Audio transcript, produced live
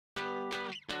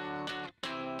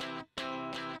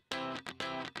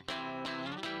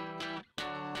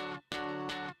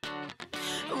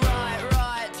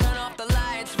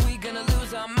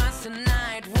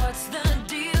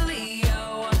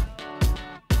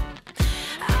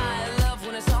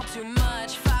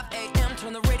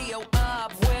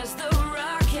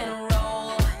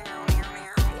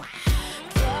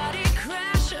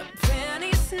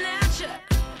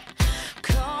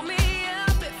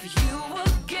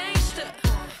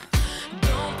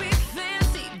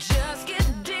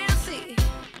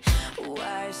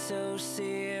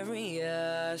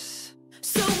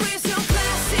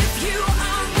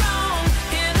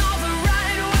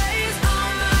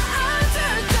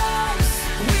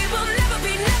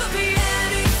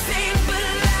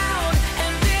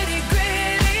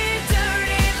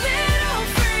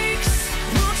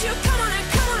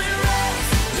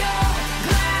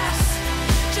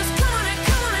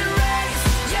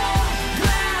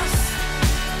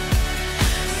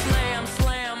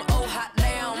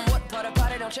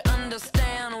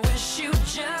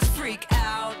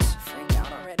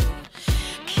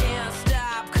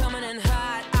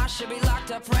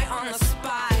on the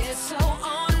spot. It's so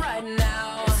on right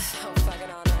now. It's so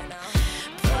fucking on right now.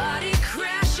 Party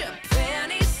crasher,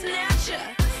 panty snatcher.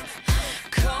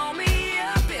 Call me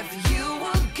up if you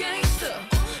a gangster.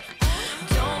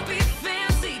 Don't be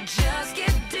fancy, just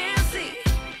get dancy.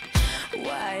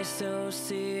 Why so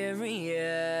serious?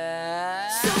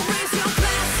 So raise your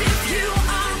glass if you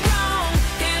are wrong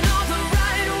in all the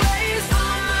right ways.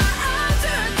 All my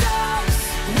underdogs,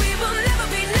 we will never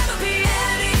be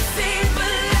anything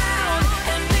but loud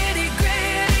and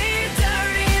nitty-gritty,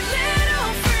 dirty little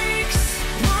freaks.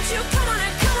 Won't you come on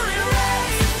and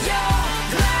raise your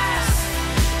glass?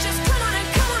 Just come on and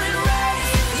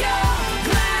raise your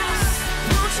glass.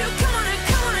 Won't you come on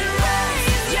and raise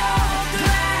your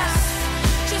glass?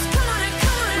 Just come on and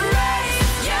raise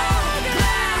your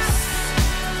glass.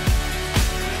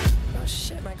 Oh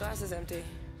shit, my glass is empty.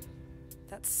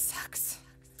 That sucks.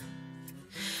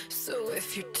 So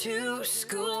if you're too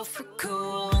school for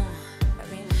cool,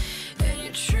 and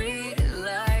you treat it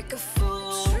like a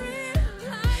fool,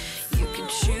 you can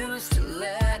choose to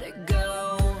let it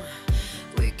go.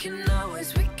 We can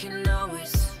always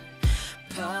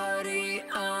party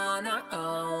on our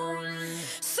own.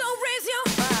 So raise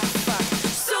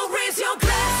your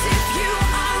glass if you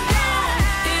are wrong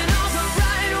in all the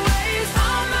right ways.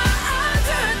 All my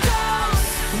underdogs,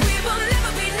 we will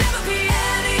never be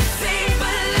anything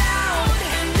but loud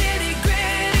and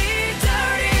nitty-gritty,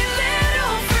 dirty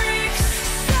little freaks.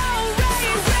 So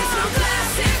raise your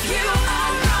glass if you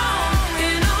are wrong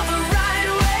in all the right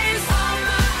ways. All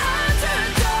my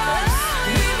underdogs,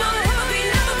 we will never be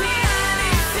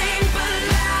anything but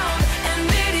loud and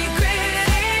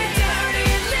nitty-gritty,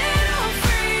 dirty little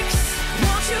freaks.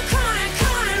 Won't you come on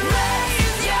and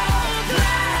raise your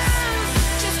glass?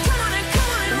 Just come on and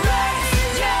raise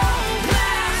your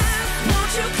glass.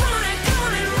 Won't you come on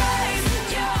and raise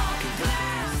your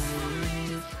glass?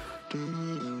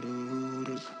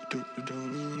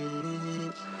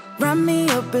 Wrap me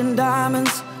up in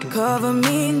diamonds, cover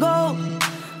me in gold,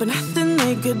 but nothing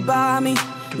they could buy me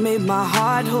made my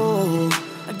heart whole.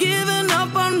 I'd given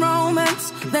up on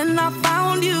romance, then I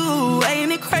found you.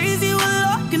 Ain't it crazy what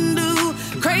love can do?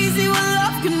 Crazy what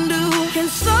love can do. Can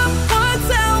someone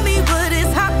tell me what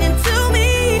is happening to me?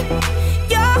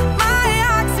 You're my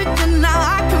oxygen, now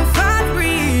I can find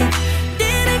breathe.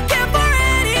 Didn't care for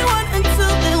anyone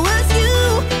until it was you.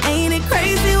 Ain't it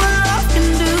crazy what love can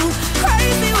do?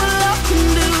 Crazy what love can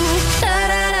do. Da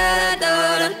da da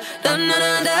da da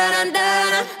da da da da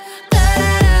da.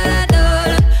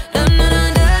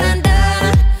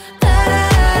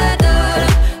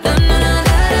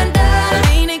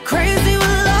 Ain't it crazy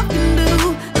what love can do?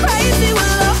 Crazy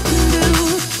what love can do.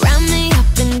 Round me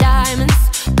up in diamonds,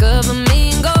 cover me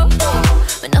in gold,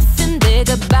 but nothing they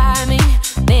could buy me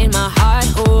made my heart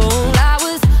whole. I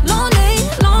was lonely,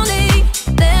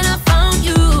 then I found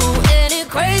you. Ain't it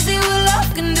crazy what love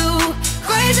can do?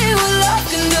 Crazy what love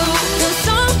can do. Can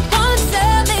someone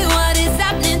tell me what is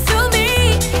happening to me?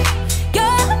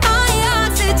 You're my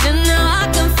oxygen, now I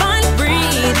can finally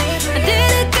breathe. I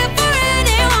didn't care for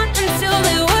anyone until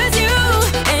it was you.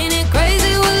 Ain't it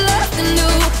crazy what love can do?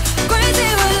 Crazy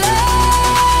what love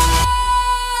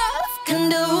can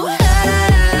do.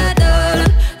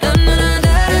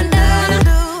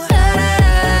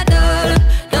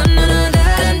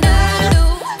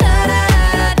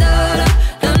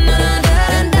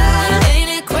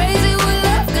 Ain't it crazy what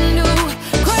love can do?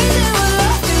 Crazy what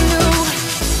love can do.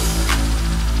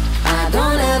 I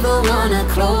don't ever wanna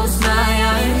close my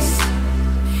eyes,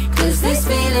 'cause these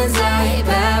feelings like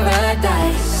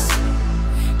paradise.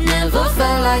 Never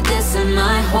felt like this in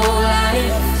my whole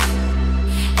life.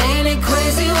 Ain't it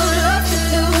crazy what love can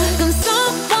do? Can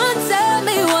someone tell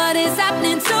me what is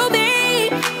happening to me?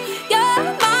 You're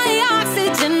my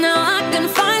oxygen, now I can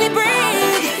finally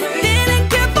breathe. Didn't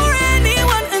care for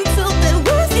anyone until there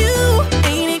was you.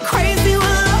 Ain't it crazy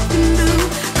what love can do?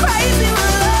 Crazy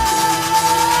what love.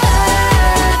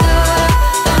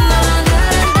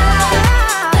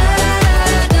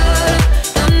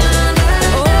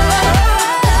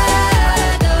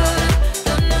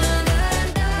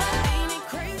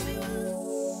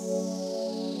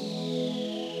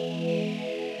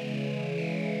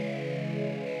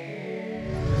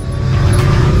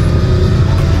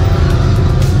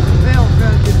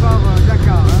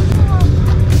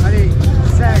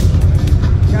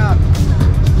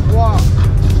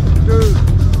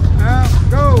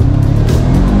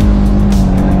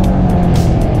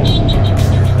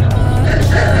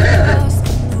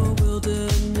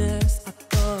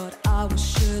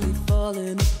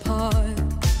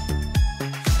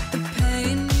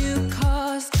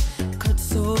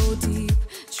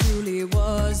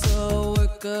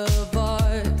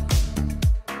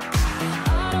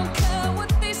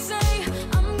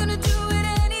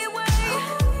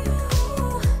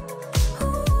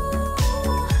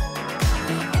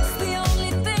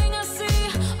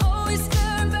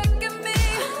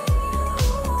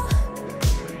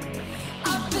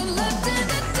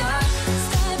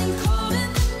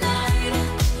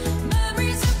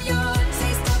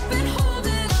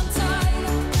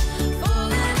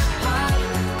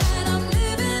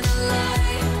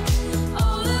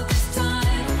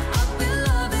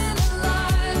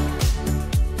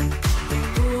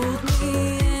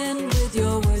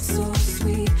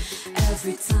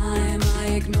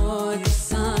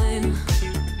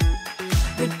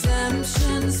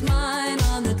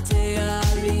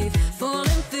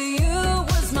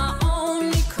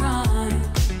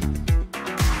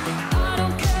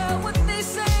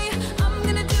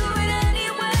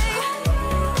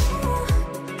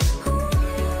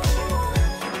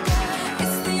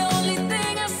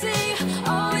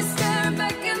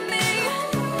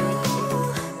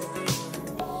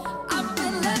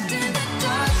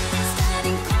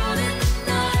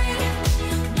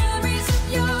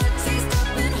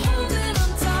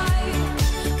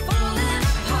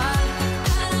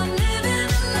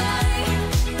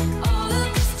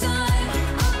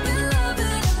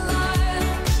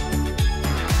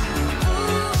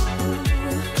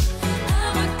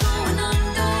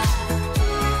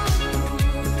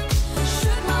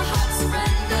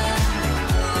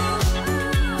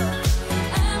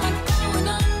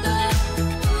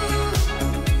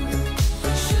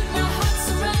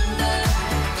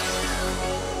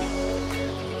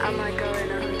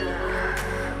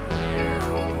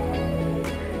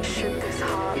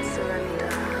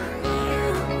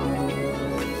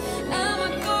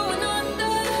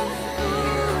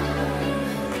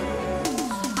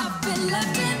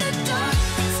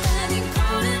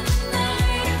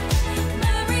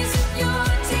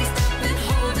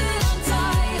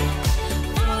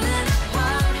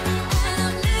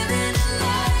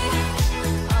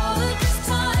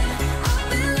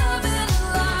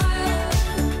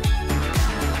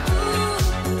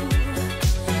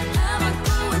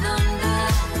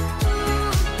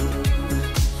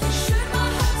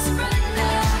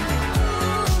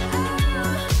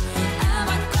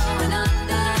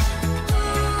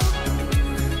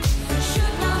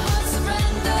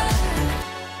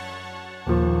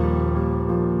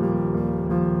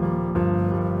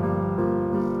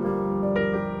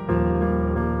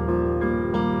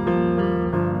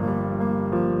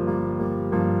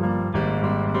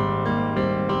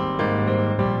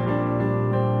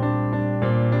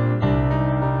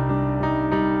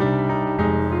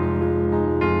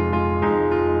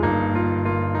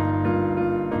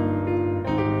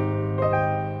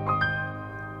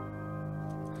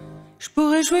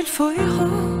 pourrais jouer le faux héros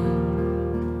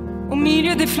au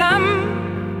milieu des flammes,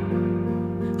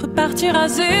 repartir à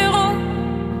zéro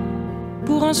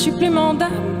pour un supplément d'âme.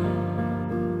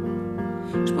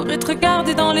 Je pourrais te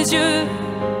regarder dans les yeux,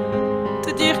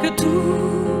 te dire que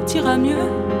tout ira mieux.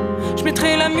 Je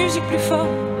mettrai la musique plus fort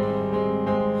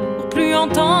pour plus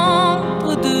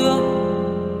entendre dehors.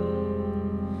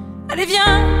 Allez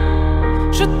viens,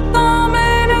 je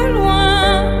t'emmène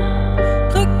loin,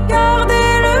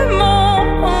 regardez le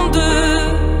monde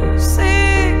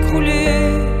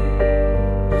s'écrouler.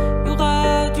 Il y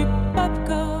aura du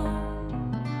popcorn.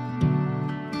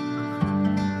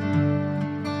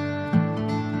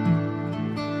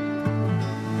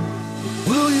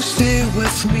 Will you stay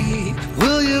with me?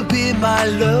 Will you be my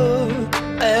love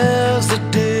as the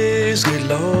days get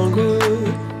longer?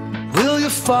 Will you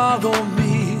follow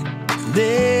me?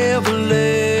 Never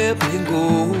let me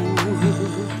go.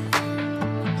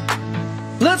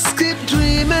 Let's keep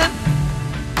dreaming,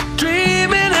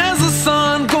 dreaming as the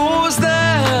sun goes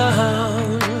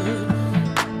down.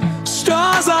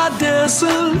 Stars are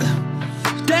dancing,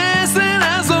 dancing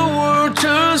as the world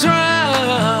turns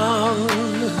round.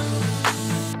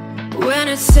 When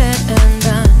it's said and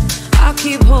done, I'll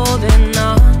keep holding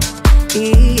on,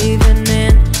 even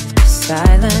in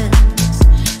silence.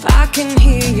 I can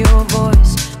hear your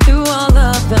voice through all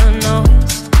of the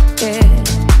noise. Yeah,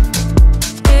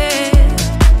 yeah.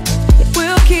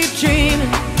 We'll keep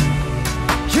dreaming,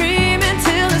 dreaming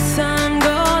till the sun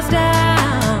goes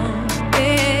down.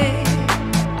 Yeah.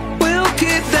 We'll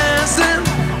keep dancing,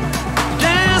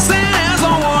 dancing as the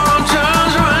world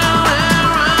turns round and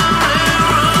round and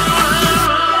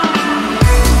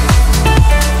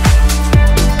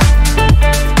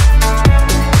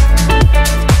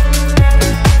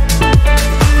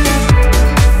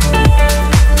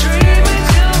dreaming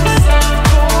till the sun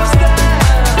goes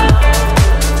down.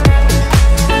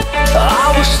 I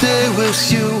will stay with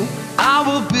you, I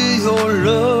will be your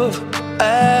love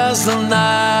as the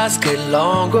nights get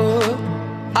longer.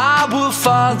 I will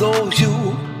follow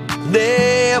you,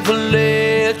 never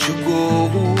let you go.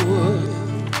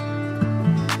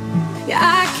 Yeah,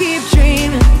 I keep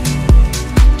dreaming,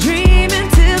 dreaming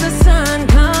till the sun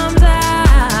comes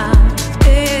out.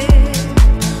 Yeah.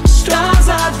 Stars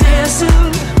are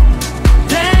dancing,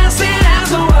 dancing as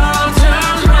the world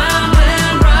turns round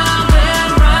and round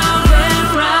and round and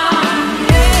round. We'll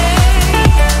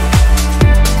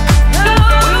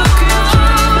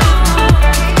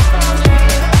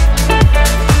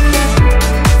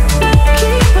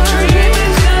keep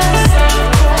dreaming till the sun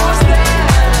goes down.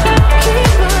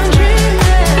 Keep on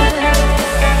dreaming.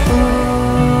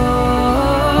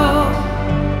 Oh,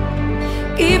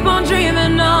 keep on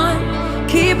dreaming on.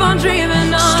 Keep on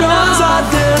dreaming on. Stars are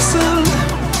dancing,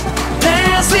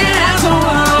 dancing as the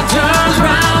world turns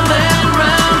round and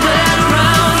round and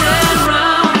round and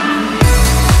round.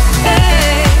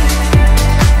 Hey.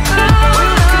 Oh,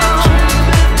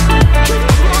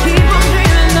 keep on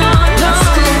dreaming on. Let's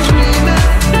keep dreaming,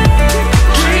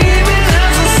 dreaming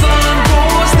as the sun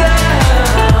goes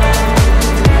down.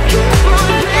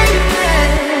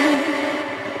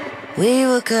 We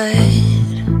were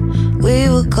good, we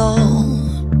were gold.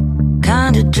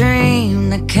 Kind of dream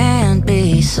that can't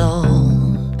be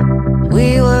sold.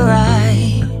 We were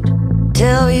right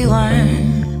till we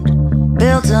weren't.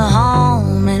 Built a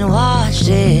home and watched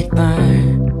it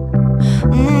burn.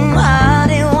 I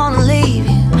didn't wanna leave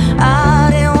you, I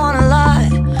didn't wanna lie.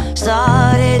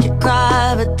 Started to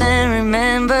cry, but then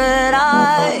remembered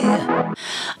I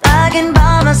can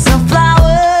buy myself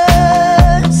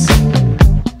flowers,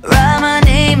 write my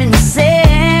name in the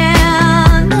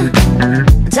sand,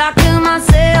 talk to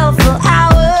myself for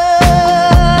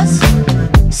hours,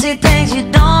 see things you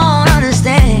don't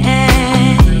understand.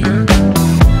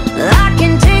 I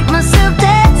can take myself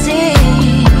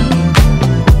dancing,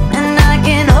 and I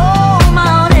can hold my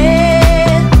own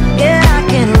head. Yeah, I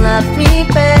can love me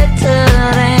better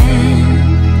than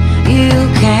you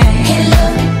can. Can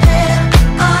love me better,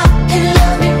 I can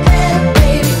love me better.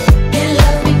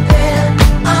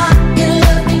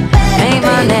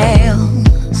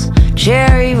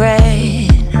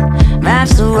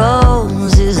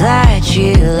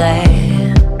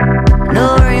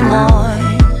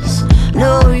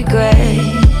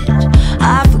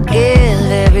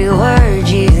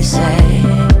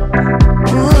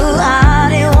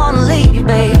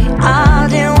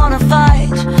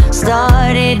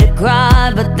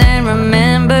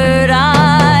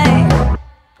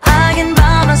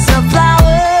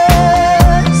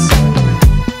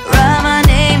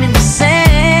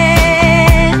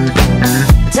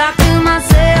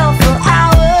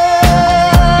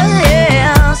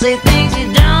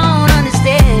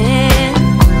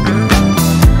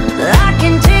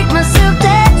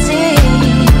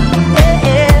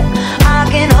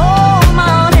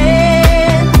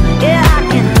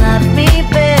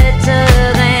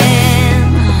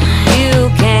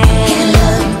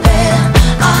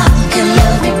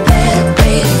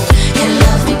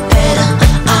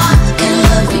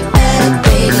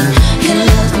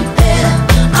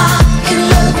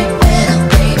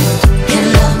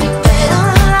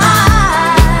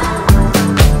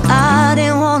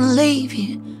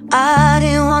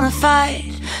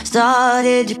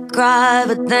 started to cry,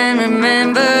 but then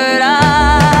remembered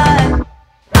I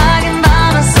can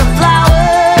buy myself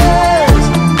flowers,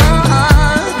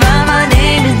 write my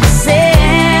name in the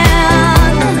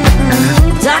sand,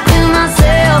 talk to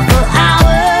myself for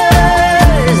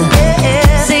hours,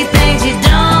 say things you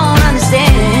don't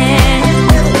understand.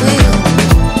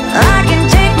 I can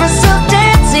take myself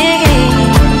dancing,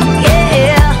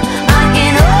 yeah, I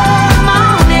can hold the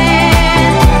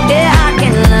morning, yeah, I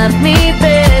can love me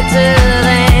better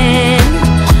than,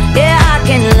 yeah, I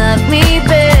can love me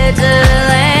better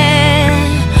than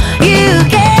you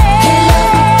can.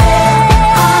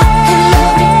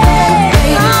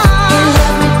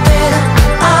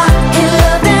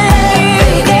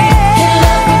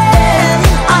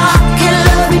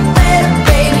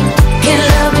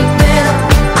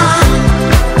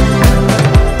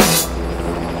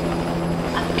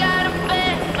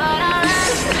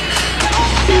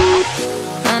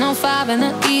 In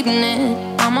the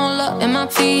evening, I'm all up in my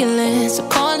feelings. So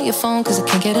calling your phone cause I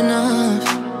can't get enough.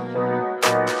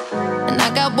 And I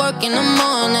got work in the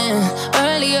morning,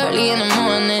 early in the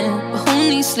morning. But who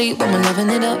needs sleep when we're loving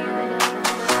it up?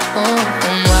 Oh,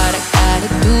 and what I gotta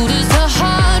do this the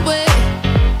hard way.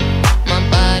 My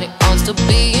body wants to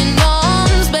be in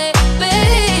arms, baby.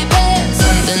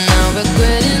 Something I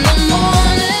regret in the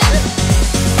morning.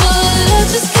 But I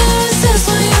just can't resist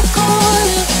when you're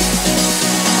calling.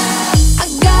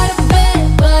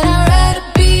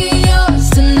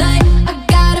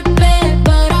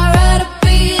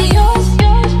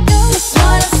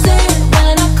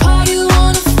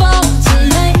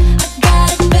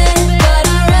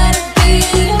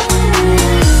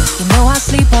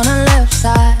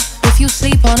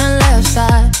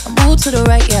 To the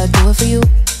right, yeah, I do it for you.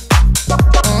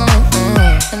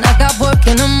 And I got work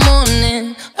in the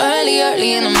morning,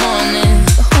 early in the morning.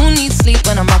 But who needs sleep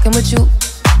when I'm rocking with you?